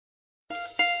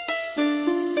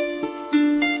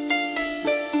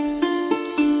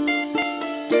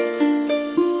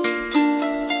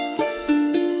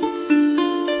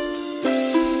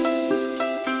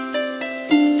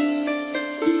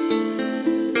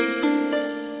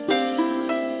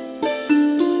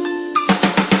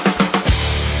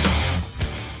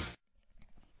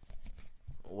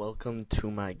Welcome to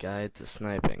my guide to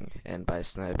sniping, and by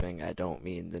sniping I don't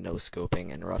mean the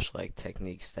no-scoping and rush-like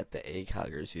techniques that the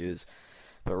ACOGers use,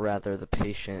 but rather the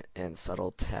patient and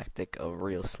subtle tactic of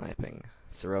real sniping.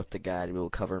 Throughout the guide we will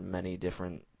cover many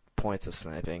different points of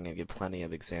sniping and give plenty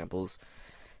of examples,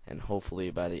 and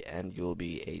hopefully by the end you will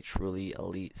be a truly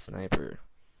elite sniper.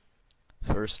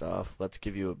 First off, let's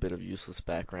give you a bit of useless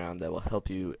background that will help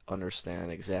you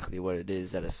understand exactly what it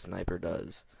is that a sniper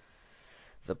does.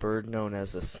 The bird known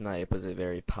as the snipe was a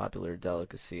very popular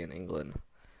delicacy in England.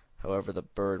 However, the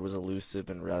bird was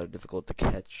elusive and rather difficult to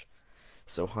catch,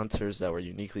 so hunters that were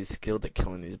uniquely skilled at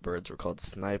killing these birds were called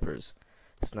snipers.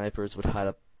 Snipers would hide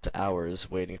up to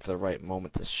hours waiting for the right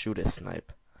moment to shoot a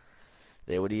snipe.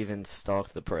 They would even stalk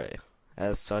the prey.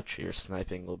 As such, your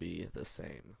sniping will be the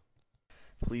same.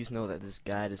 Please know that this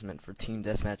guide is meant for team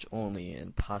deathmatch only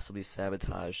and possibly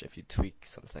sabotage if you tweak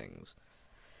some things.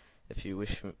 If you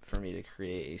wish for me to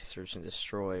create a search and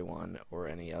destroy one or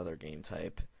any other game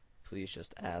type, please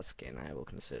just ask and I will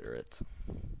consider it.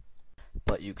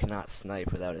 But you cannot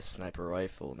snipe without a sniper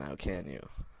rifle, now can you?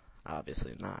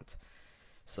 Obviously not.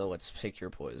 So let's pick your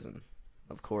poison.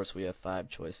 Of course we have 5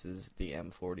 choices: the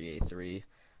M40A3,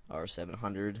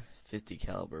 R700, 50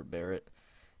 caliber Barrett,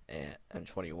 and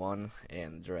M21,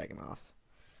 and the Dragunov.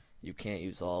 You can't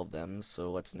use all of them,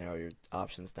 so let's narrow your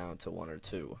options down to 1 or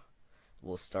 2.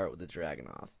 We'll start with the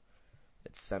Dragunov.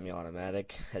 It's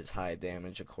semi-automatic, has high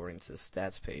damage according to the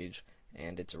stats page,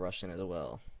 and it's Russian as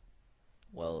well.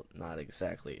 Well, not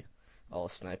exactly. All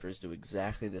snipers do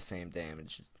exactly the same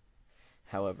damage.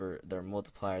 However, their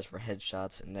multipliers for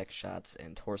headshots, neck shots,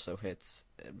 and torso hits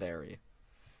vary.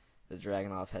 The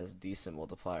Dragunov has decent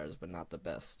multipliers, but not the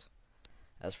best.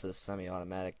 As for the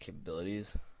semi-automatic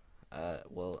capabilities,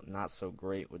 well, not so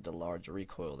great with the large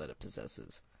recoil that it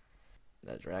possesses.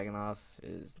 The Dragunov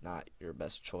is not your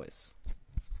best choice.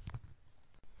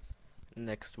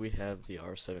 Next we have the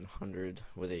R700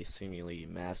 with a seemingly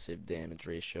massive damage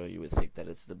ratio. You would think that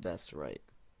it's the best, right?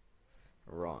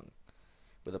 Wrong.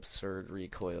 With absurd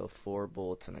recoil, 4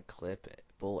 bullets in a clip,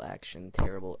 bolt action,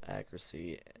 terrible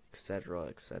accuracy, etc.,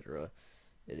 etc.,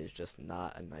 it is just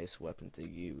not a nice weapon to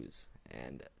use.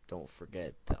 And don't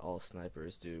forget that all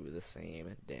snipers do the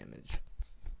same damage.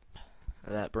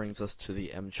 That brings us to the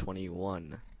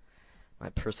M21, my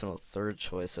personal third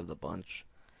choice of the bunch.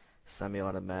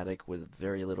 Semi-automatic with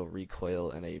very little recoil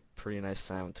and a pretty nice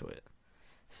sound to it.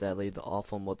 Sadly, the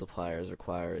awful multipliers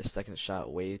require a second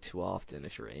shot way too often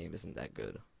if your aim isn't that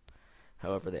good.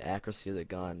 However, the accuracy of the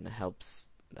gun helps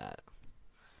that.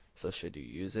 So should you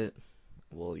use it?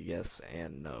 Well, yes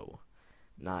and no.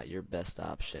 Not your best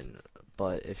option,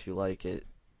 but if you like it,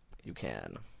 you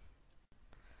can.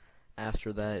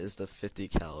 After that is the 50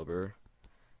 caliber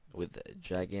with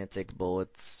gigantic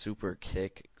bullets, super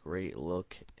kick, great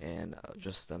look, and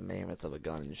just a mammoth of a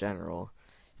gun in general.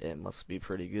 It must be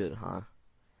pretty good, huh?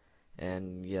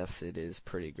 And yes, it is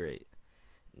pretty great.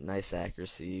 Nice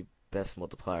accuracy, best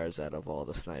multipliers out of all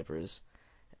the snipers,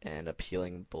 and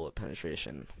appealing bullet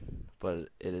penetration. But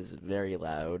it is very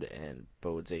loud and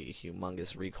bodes a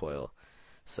humongous recoil,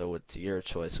 so it's your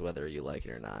choice whether you like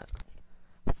it or not.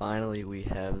 Finally, we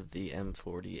have the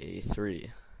M40A3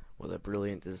 with a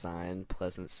brilliant design,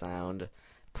 pleasant sound,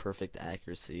 perfect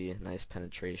accuracy, nice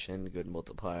penetration, good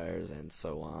multipliers, and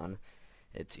so on.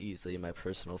 It's easily my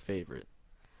personal favorite.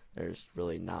 There's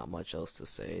really not much else to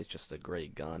say. It's just a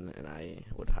great gun, and I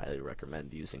would highly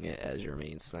recommend using it as your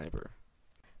main sniper.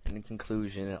 In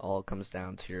conclusion, it all comes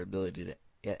down to your ability to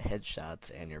get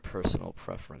headshots and your personal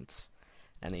preference.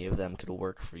 Any of them could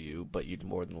work for you, but you'd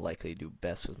more than likely do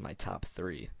best with my top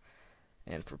 3.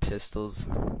 And for pistols,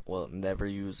 well, never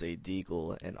use a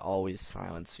deagle and always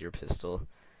silence your pistol,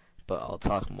 but I'll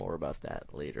talk more about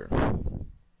that later.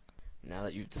 Now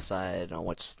that you've decided on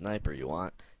which sniper you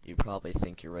want, you probably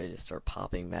think you're ready to start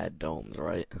popping mad domes,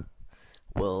 right?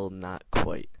 Well, not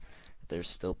quite. There's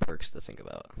still perks to think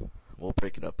about. We'll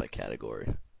break it up by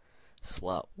category.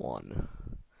 Slot 1.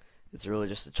 It's really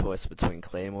just a choice between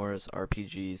claymores,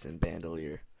 RPGs, and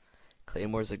bandolier.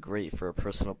 Claymores are great for a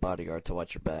personal bodyguard to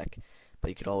watch your back, but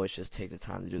you could always just take the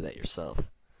time to do that yourself.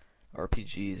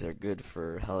 RPGs are good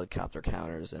for helicopter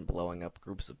counters and blowing up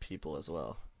groups of people as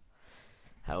well.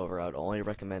 However, I would only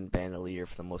recommend bandolier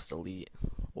for the most elite,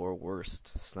 or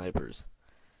worst, snipers.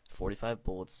 45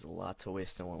 bullets is a lot to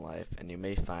waste in one life, and you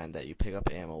may find that you pick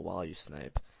up ammo while you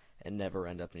snipe, and never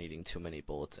end up needing too many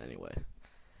bullets anyway.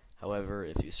 However,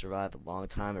 if you survive a long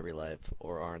time every life,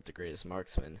 or aren't the greatest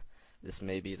marksman, this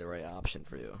may be the right option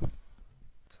for you.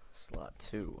 Slot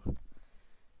 2.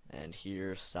 And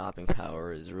here, stopping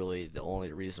power is really the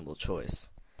only reasonable choice.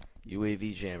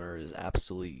 UAV jammer is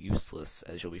absolutely useless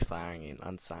as you'll be firing an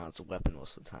unsilenced weapon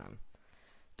most of the time.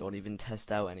 Don't even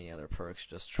test out any other perks,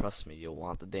 just trust me, you'll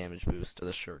want the damage boost or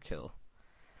the sure kill.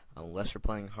 Unless you're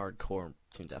playing hardcore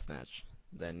team deathmatch,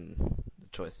 then the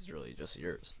choice is really just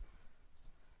yours.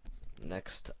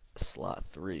 Next, slot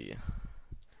 3.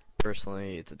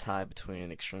 Personally, it's a tie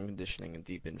between extreme conditioning and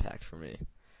deep impact for me.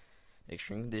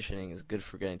 Extreme conditioning is good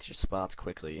for getting to your spots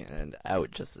quickly and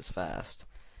out just as fast,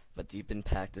 but deep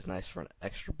impact is nice for an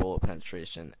extra bullet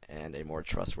penetration and a more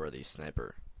trustworthy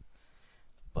sniper.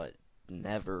 But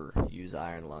never use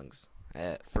iron lungs.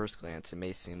 At first glance, it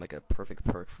may seem like a perfect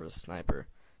perk for a sniper,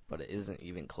 but it isn't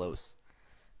even close.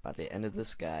 By the end of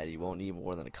this guide, you won't need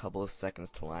more than a couple of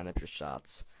seconds to line up your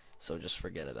shots, so just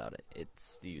forget about it.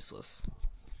 It's useless.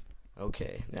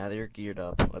 Okay, now that you're geared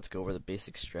up, let's go over the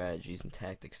basic strategies and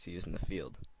tactics to use in the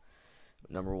field.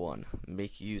 Number 1,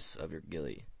 make use of your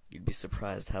ghillie. You'd be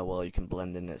surprised how well you can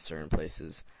blend in at certain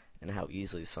places, and how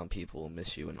easily some people will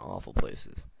miss you in awful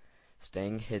places.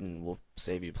 Staying hidden will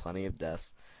save you plenty of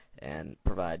deaths, and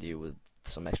provide you with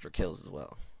some extra kills as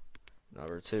well.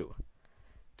 Number 2,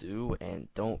 do and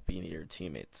don't be near your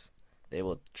teammates. They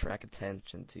will attract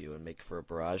attention to you and make for a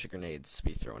barrage of grenades to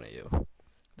be thrown at you.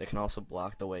 They can also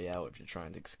block the way out if you're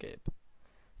trying to escape.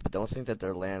 But don't think that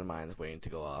they're landmines waiting to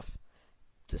go off.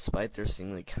 Despite their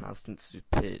seemingly constant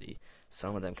stupidity,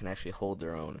 some of them can actually hold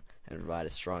their own and provide a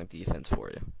strong defense for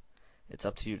you. It's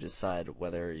up to you to decide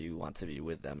whether you want to be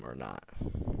with them or not.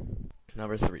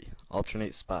 Number 3,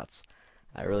 alternate spots.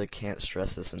 I really can't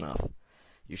stress this enough.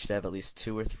 You should have at least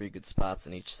 2 or 3 good spots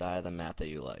on each side of the map that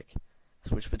you like.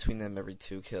 Switch between them every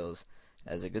 2 kills,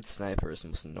 as a good sniper is the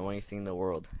most annoying thing in the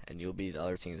world, and you'll be the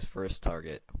other team's first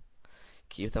target.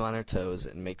 Keep them on their toes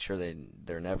and make sure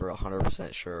they're never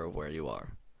 100% sure of where you are.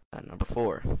 Number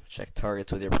 4, check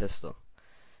targets with your pistol.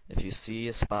 If you see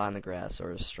a spot in the grass or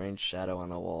a strange shadow on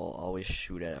the wall, always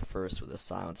shoot at it first with a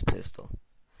silenced pistol.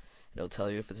 It'll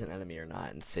tell you if it's an enemy or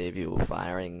not and save you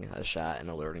firing a shot and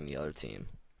alerting the other team.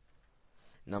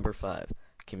 Number 5,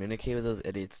 communicate with those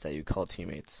idiots that you call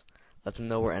teammates. Let them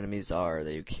know where enemies are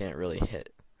that you can't really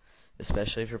hit,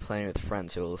 especially if you're playing with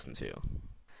friends who will listen to you.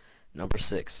 Number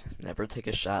 6, never take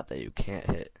a shot that you can't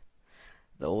hit.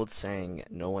 The old saying,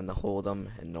 know when to hold 'em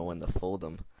and know when to fold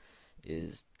 'em,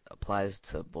 applies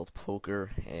to both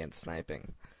poker and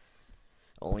sniping.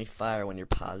 Only fire when you're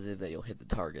positive that you'll hit the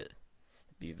target.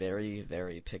 Be very,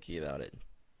 very picky about it.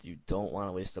 You don't want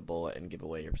to waste a bullet and give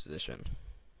away your position.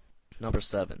 Number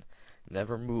 7,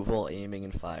 never move while aiming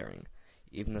and firing.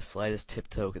 Even the slightest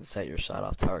tiptoe can set your shot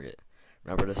off target.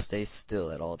 Remember to stay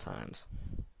still at all times.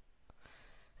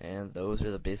 And those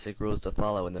are the basic rules to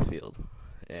follow in the field.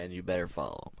 And you better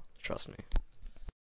follow them. Trust me.